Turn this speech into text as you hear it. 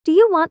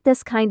want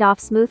this kind of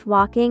smooth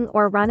walking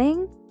or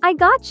running? I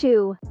got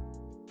you!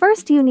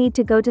 First you need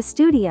to go to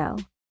Studio.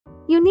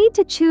 You need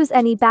to choose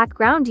any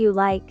background you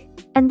like,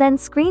 and then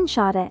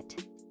screenshot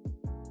it.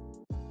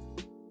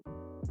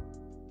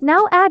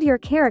 Now add your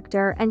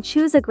character and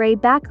choose a gray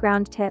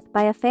background tip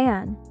by a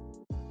fan.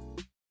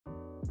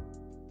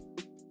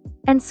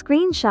 And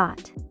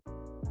screenshot.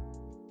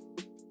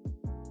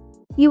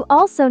 You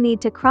also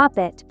need to crop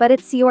it, but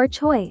it's your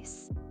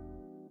choice.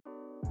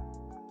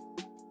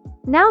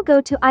 Now go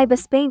to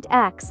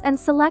xXteddyXxzz and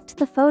select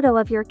the photo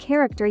of your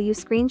character you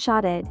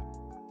screenshotted.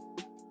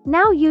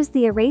 Now use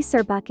the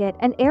eraser bucket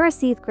and erase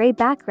the gray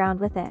background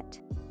with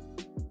it.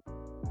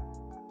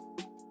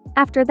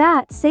 After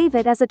that, save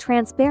it as a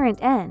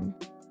transparent N.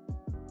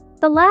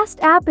 The last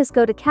app is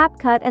go to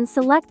CapCut and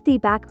select the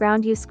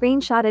background you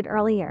screenshotted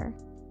earlier.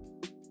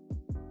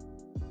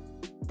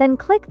 Then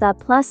click the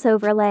plus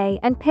overlay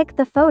and pick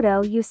the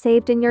photo you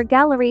saved in your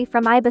gallery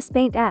from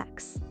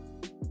xXteddyXxzz.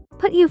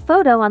 Put your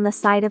photo on the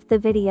side of the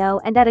video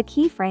and add a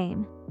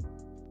keyframe.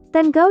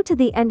 Then go to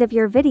the end of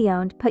your video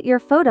and put your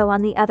photo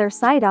on the other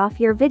side of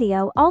your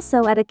video,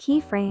 also add a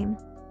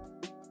keyframe.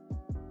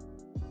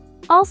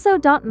 Also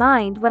don't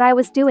mind what I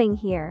was doing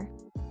here.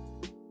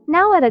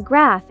 Now add a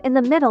graph in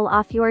the middle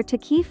of your two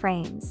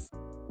keyframes.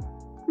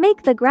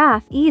 Make the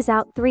graph ease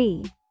out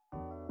 3.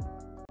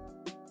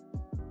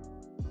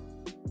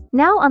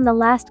 Now on the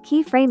last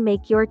keyframe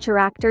make your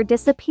character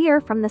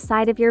disappear from the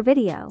side of your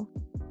video.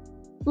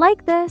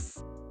 Like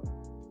this.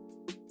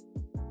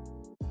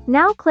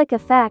 Now click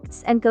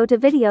Effects and go to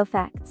Video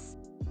Effects.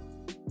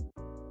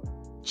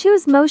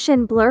 Choose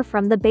Motion Blur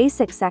from the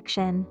Basic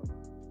section.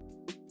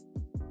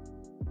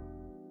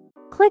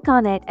 Click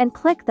on it and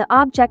click the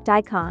object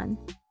icon.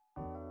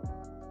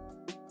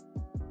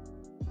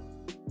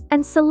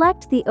 And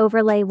select the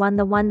overlay one,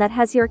 the one that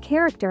has your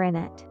character in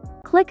it.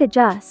 Click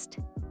Adjust.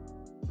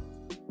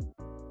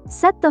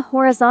 Set the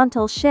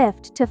horizontal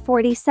shift to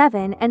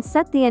 47 and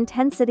set the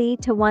intensity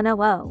to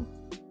 100.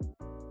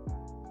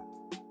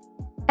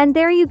 And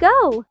there you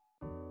go!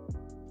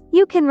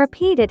 You can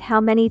repeat it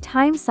how many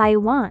times I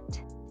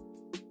want.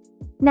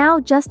 Now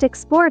just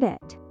export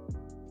it.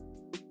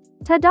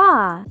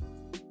 Ta-da!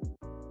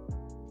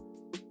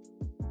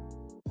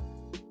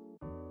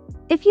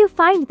 If you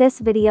find this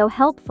video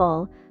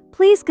helpful,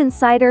 please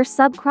consider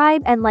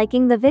subscribe and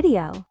liking the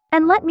video,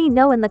 and let me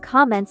know in the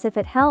comments if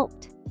it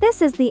helped.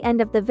 This is the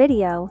end of the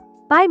video.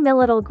 Bye, my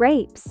little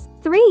grapes.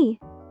 3.